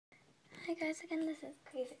Hi guys, again, this is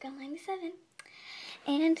Crazy Girl 97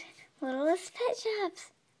 and Littelist Pet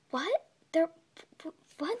Shops. What? They're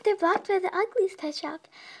blocked by the ugliest pet shop.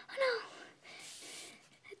 Oh no,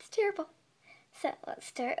 that's terrible. So let's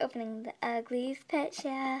start opening the ugliest pet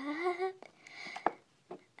shop.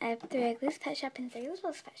 I have 3 ugliest pet shop and 3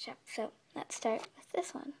 littlest pet shop. So let's start with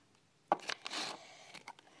this one.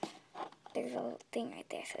 There's a little thing right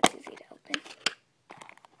there, so it's easy to open.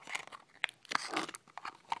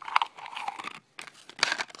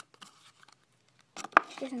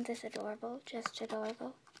 Isn't this adorable? Just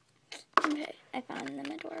adorable. Okay, I found them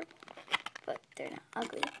adorable, but they're not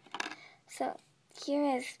ugly. So,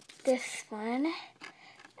 here is this one.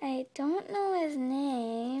 I don't know his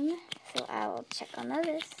name, so I will check on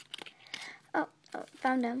others. Oh,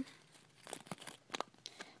 found him.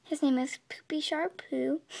 His name is Poopy Sharp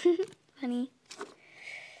Poo. Funny.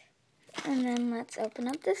 And then let's open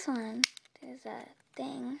up this one. There's a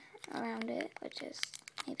thing around it, which is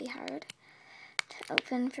maybe hard to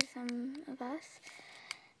open for some of us.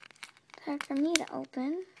 It's hard for me to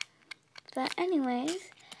open. But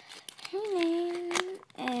anyways, her name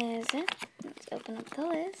is, let's open up the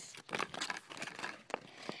list,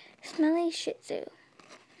 Smelly Shih Tzu.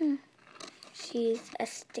 She's a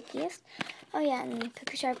stickiest. Oh yeah, and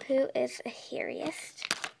Poopy Sharp Poo is a hairiest.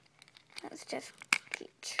 Let's just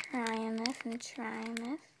keep trying this and trying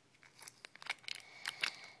this.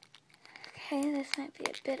 Okay, this might be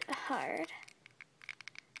a bit hard,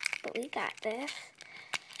 but we got this.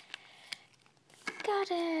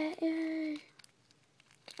 Got it! Yay.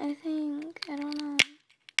 I think, I don't know.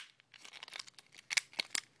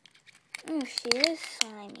 Oh, she is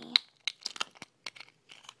slimy.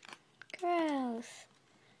 Gross.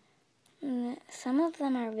 Some of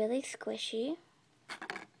them are really squishy.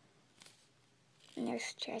 And they're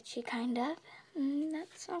stretchy, kind of.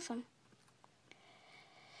 That's awesome.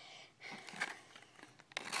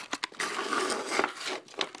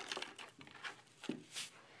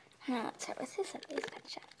 Now let's start with this ugly pet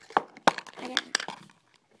shop. Again.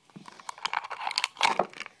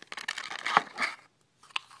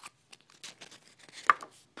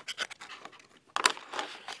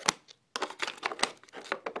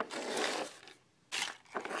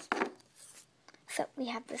 So we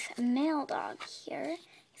have this male dog here.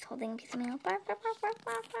 He's holding a piece of mail. Bark, bark, bark, bark,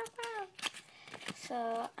 bark, bark, bark.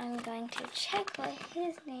 So I'm going to check what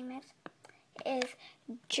his name is. It is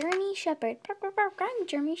Journey Shepherd. Bark, bark, bark. I'm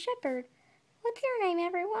Journey Shepherd. What's your name,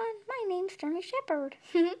 everyone? My name's Journey Shepherd.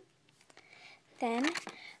 Then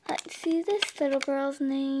let's see this little girl's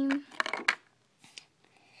name.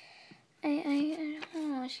 I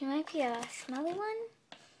don't know. She might be a smelly one.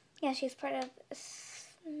 Yeah, she's part of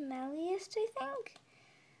Smelliest, I think.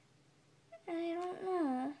 I don't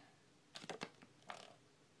know.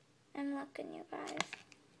 I'm looking, you guys.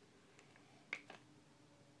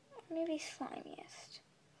 Maybe Slimiest.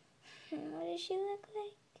 What does she look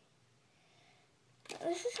like?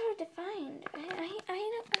 This is hard to find. I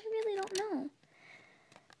really don't know.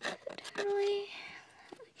 Totally.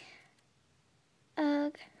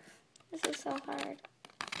 Ugh. This is so hard.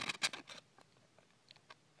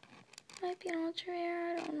 Might be an ultra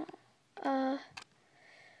rare, I don't know.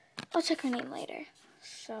 I'll check her name later.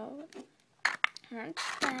 So,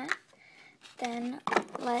 that's that. Then,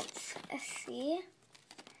 let's see.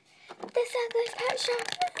 This ugly pet shop.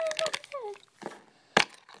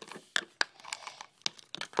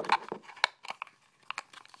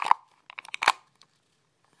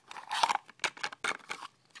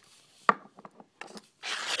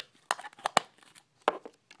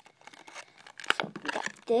 So, we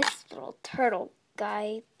got this little turtle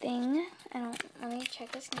guy thing. Let me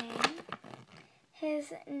check his name.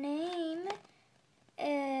 His name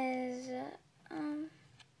is,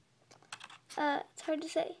 it's hard to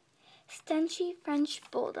say. Stenchy French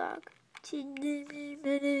Bulldog.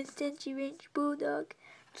 Stenchy French Bulldog.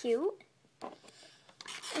 Cute.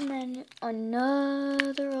 And then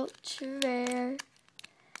another ultra rare.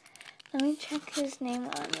 Let me check his name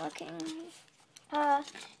while I'm looking.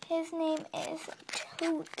 His name is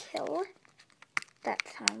Toadkill.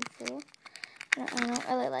 That's harmful. I don't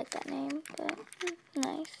really like that name, but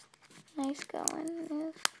nice. Nice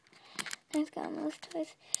going. Nice going, Moose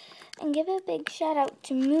Toys. And give a big shout out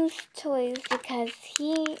to Moose Toys because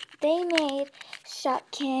they made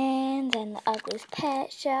Shopkins and the Ugliest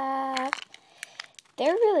Pet Shop.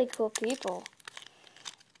 They're really cool people.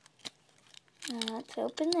 Now let's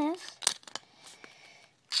open this.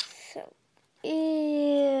 So,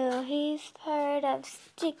 ew, he's part of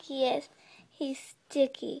Stickiest. He's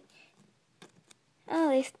sticky. Oh,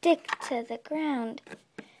 they stick to the ground.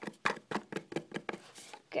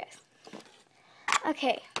 Gross.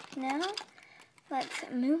 Okay, now let's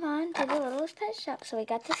move on to the Littlest Pet Shop. So we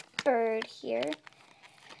got this bird here.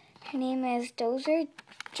 Her name is Dozer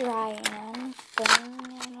Dryan. I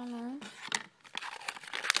don't know.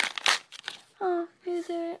 Oh, here's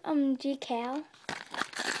her decal.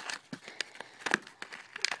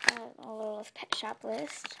 A Littlest Pet Shop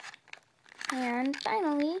list. And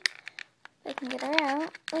finally, if I can get her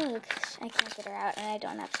out. Oh, I can't get her out, and I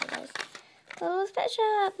don't have scissors. Littlest Pet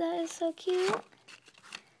Shop. That is so cute.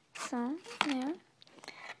 So, yeah.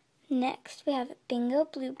 Next, we have Bingo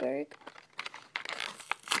Bluebird.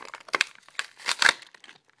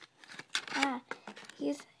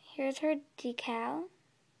 Here's her decal.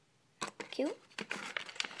 Cute.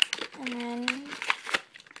 And then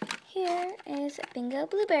here is Bingo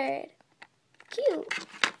Bluebird. Cute.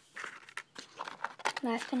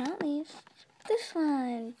 Last but not least, this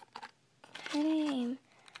one. Her name,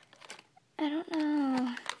 I don't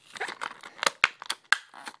know.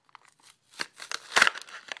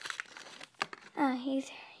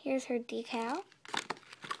 Here's her decal.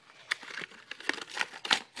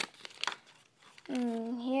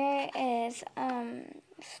 Here is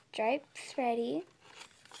Stripes Ready.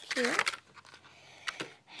 Cute.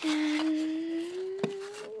 And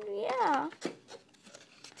yeah.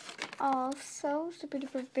 Also super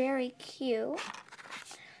duper very cute.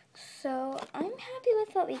 So I'm happy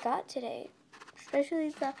with what we got today. Especially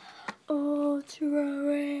the ultra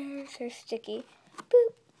rares. They're sticky.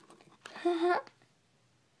 Boop.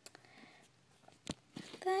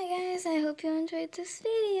 Bye guys, I hope you enjoyed this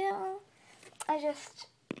video. I just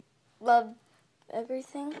love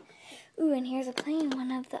everything. Ooh, and here's a plane.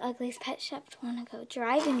 One of the ugliest pet shops want to go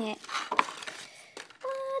driving it.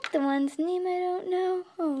 What? The one's name I don't know?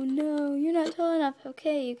 Oh no, you're not tall enough.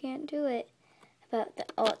 Okay, you can't do it. About the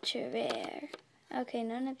ultra rare. Okay,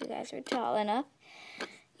 none of you guys are tall enough.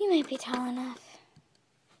 You might be tall enough.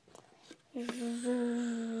 Bye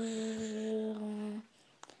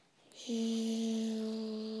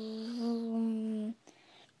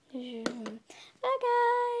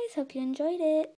guys, hope you enjoyed it.